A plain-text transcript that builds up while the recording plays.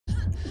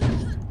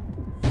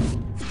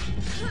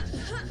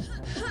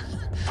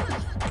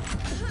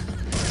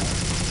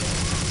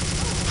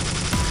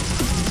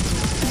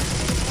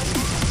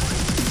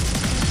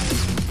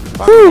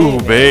Woo,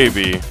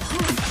 baby.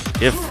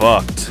 Get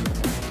fucked.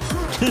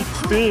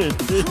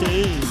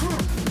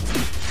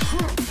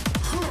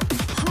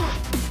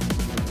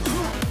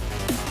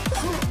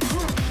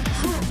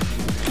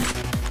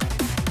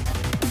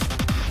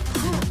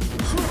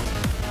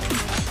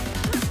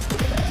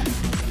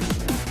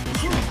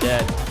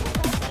 Dead.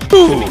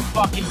 Should be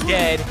fucking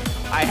dead.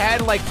 I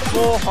had like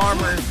full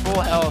armor and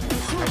full health.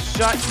 I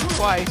shot you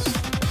twice.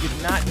 You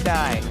did not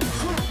die.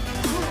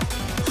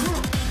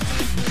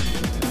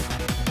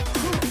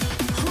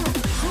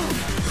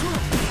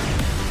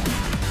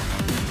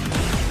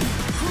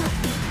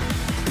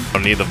 I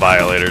don't need the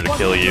violator to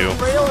kill you.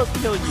 The rail will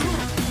kill you.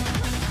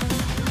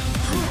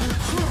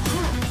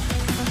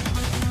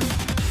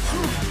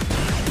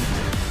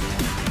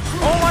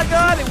 Oh my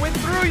god, it went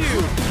through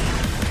you!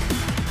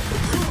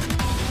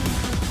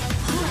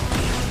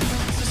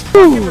 This is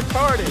fucking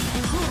retarded.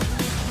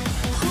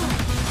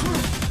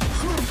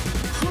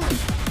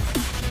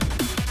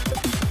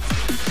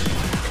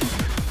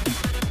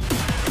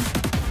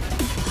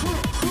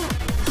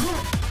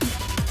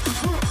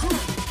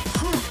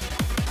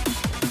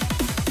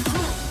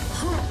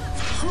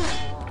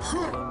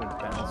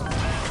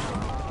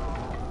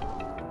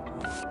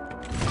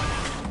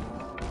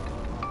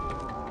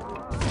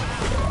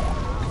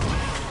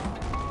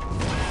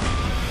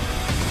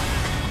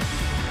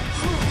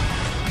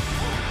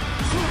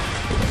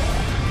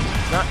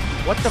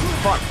 What the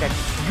fuck? That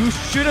you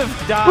should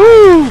have died.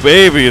 Woo,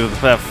 baby,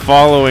 that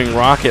following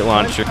rocket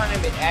launcher. One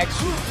time it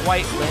actually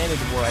quite landed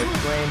where I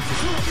planned to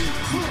shoot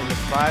using the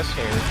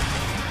crosshair,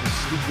 the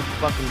stupid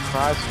fucking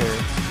crosshair,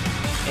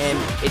 and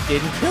it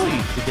didn't kill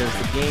you because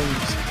the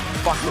game's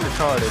fucking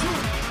retarded.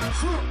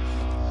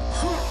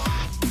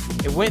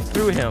 It went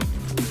through him.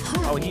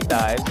 Oh, he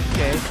died.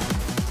 Okay.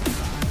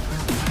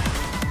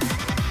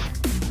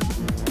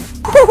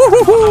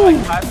 Oh, I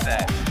got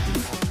that.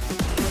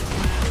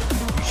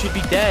 Should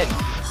be dead.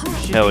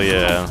 Should Hell be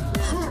yeah.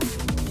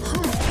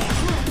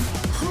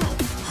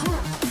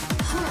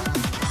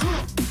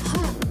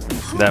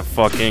 That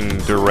fucking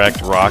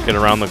direct rocket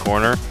around the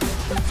corner.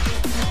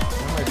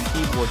 My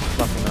keyboard's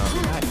fucking up.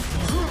 God.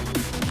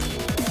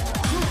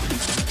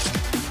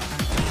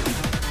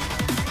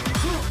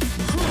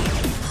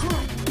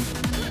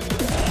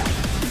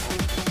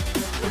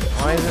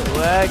 Why is it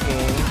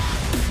lagging?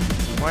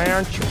 Why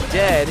aren't you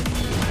dead?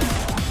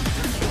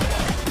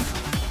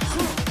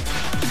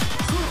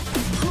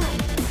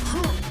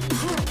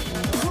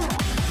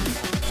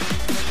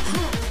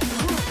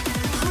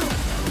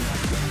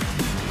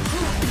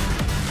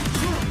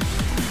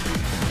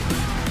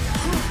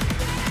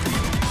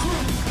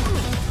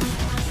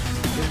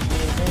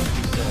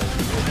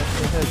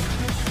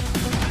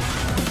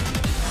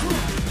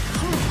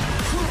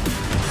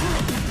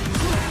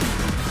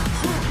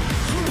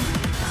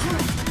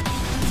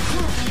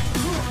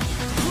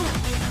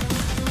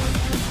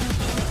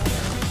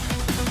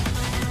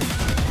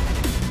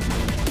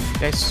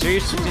 Guys,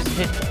 seriously just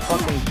hit the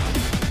fucking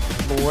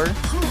floor?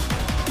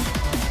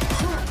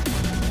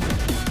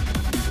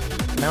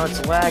 Now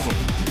it's lagging.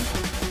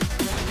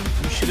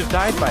 You should have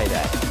died by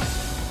that.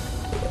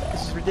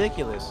 This is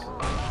ridiculous.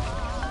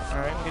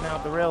 Alright, I'm getting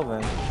out the rail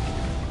then.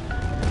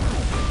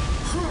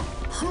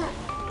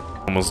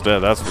 Almost dead,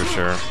 that's for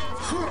sure.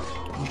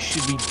 You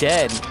should be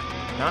dead.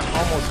 Not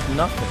almost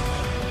nothing.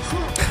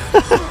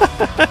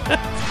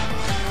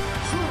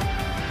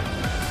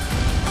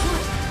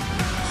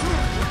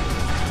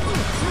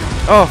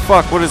 Oh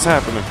fuck, what is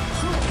happening?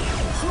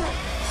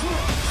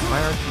 Why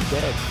aren't you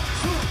dead?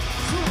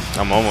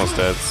 I'm almost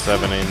dead,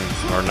 7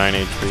 or 9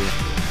 HP.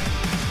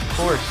 Of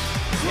course.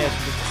 Yes,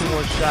 just 2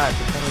 more shots.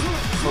 It's only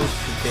close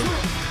to bitch.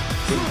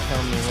 Didn't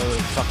tell me where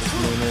the fuck his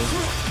name is.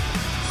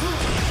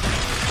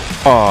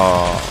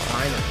 Oh,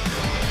 Finally.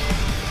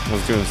 I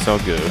was doing so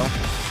good.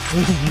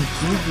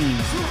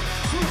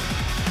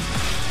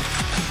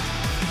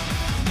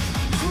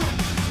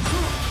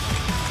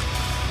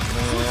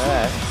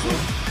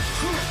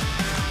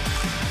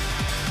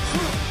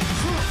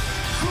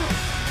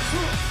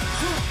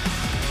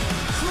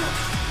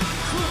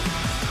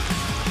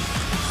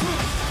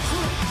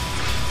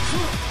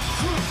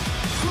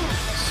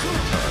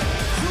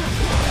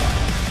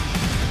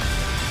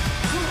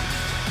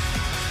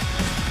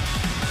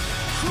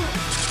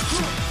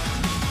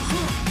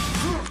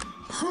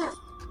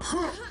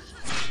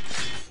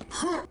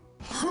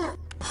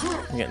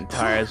 I'm getting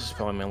tired. This is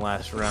probably my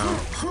last round.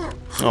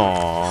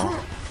 Aww.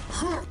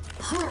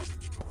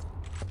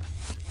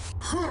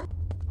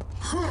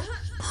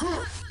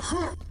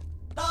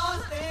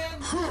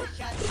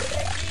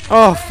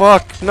 Oh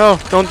fuck, no,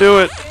 don't do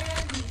it.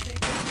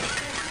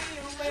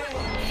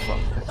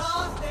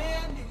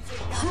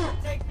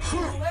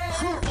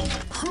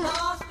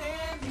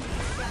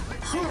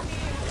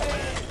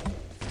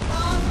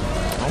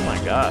 Oh my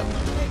god.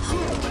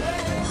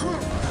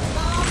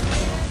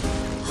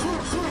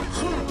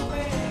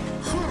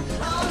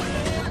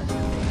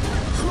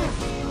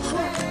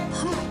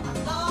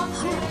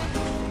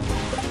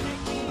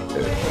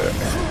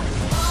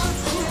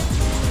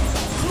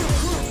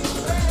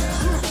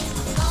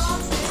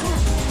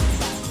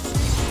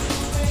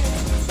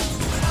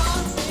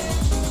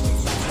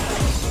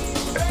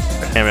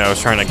 Damn it, I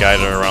was trying to guide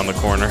her around the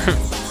corner.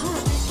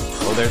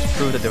 Well, there's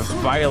proof that the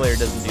violator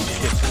doesn't do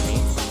shit for me.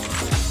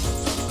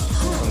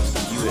 When it comes to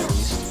you, at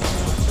least.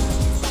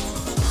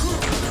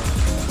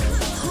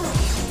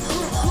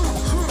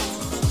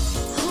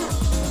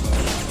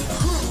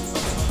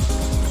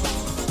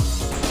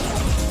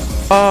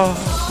 Oh.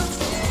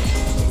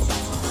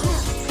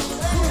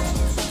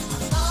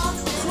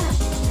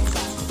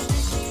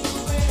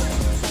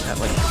 Got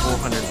like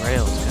 400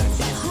 rails,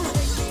 goddamn.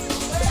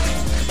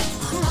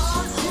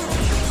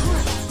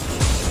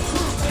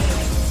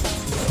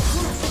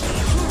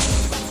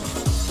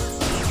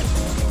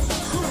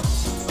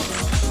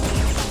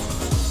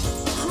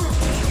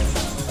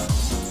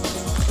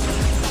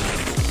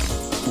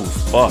 Ooh,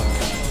 fuck.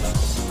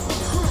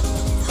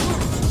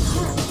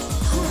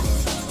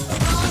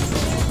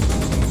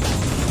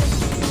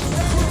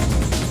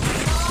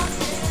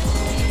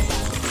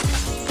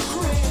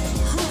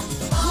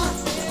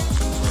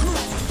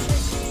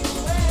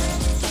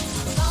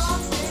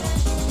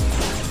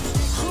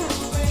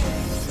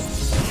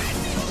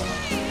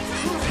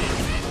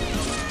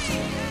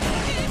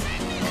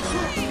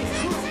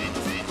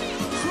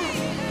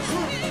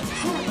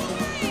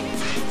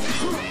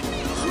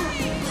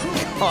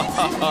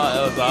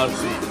 That was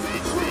awesome.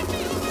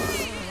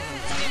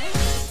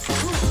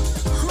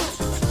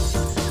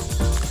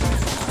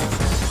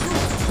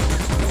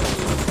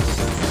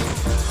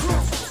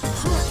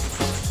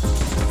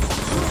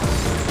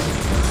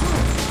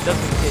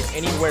 Doesn't hit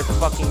anywhere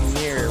fucking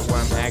near where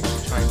I'm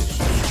actually trying to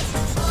shoot.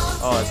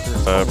 Oh, it's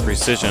this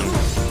Precision.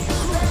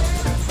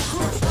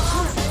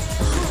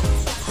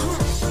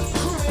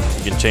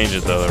 You can change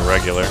it though, the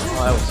regular.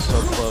 Oh, that was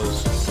so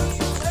close.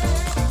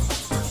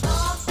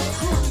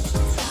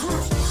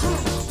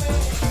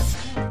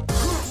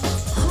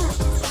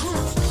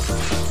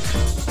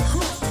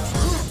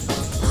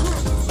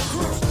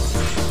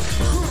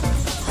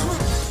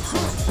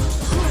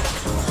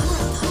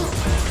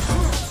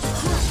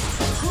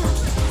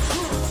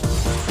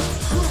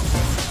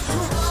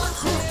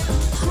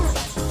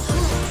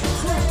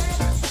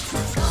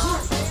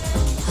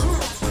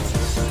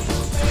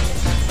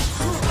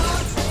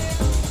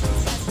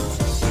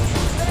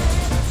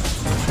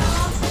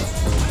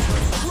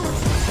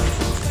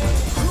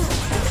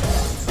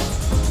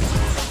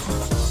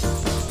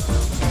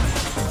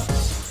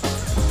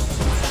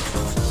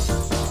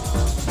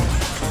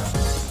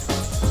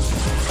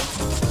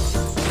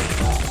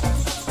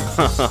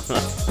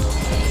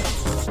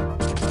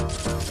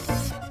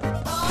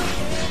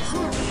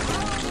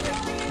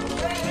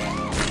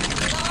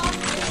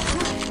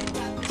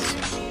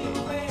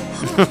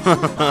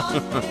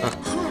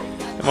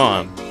 Come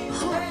on.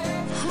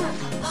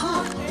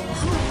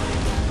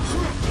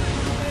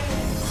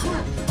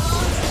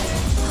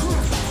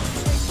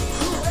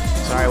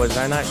 Sorry, was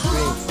I not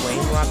shooting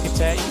flame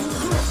rockets at you?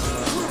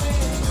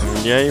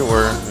 Yeah, you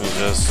were. You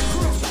just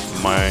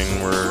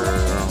mine were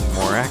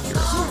more accurate.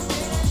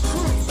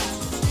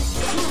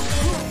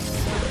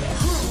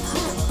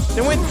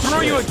 They went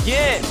through you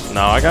again!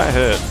 No, I got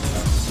hit.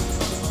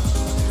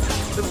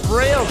 The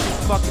rails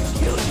will fucking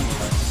kill you.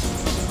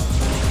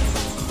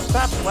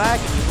 Stop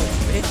lagging, you little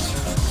bitch.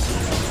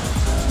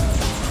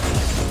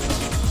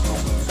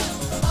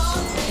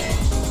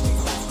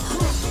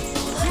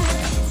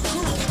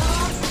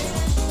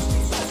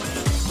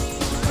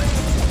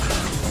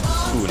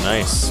 Ooh,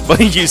 nice. But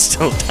you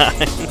still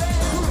died.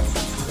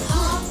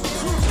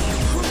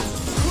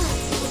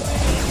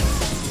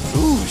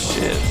 Ooh,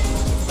 shit.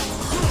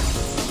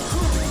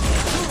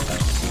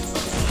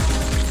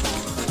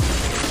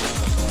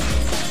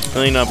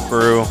 Clean up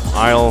crew,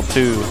 aisle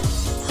 2.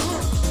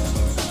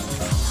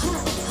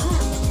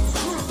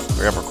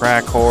 We have a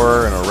crack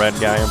whore and a red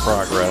guy in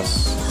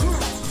progress.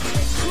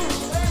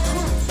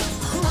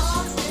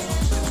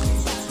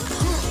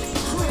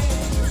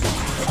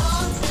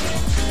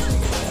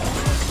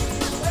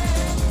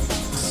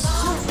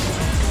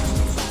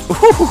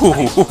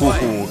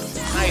 Ooh.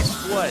 Nice,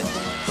 what?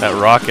 That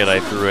rocket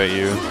I threw at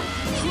you.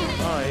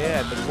 Oh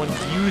yeah, the one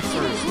you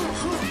threw.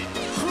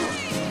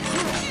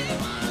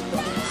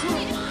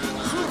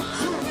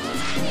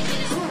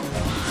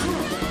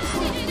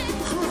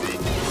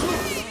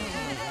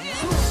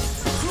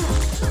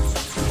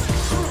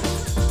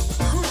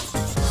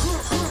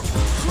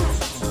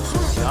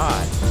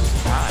 God,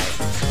 die.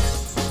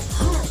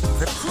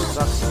 Crypto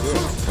sucks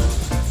dick.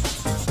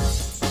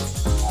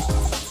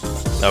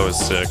 That was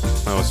sick.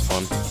 That was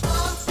fun.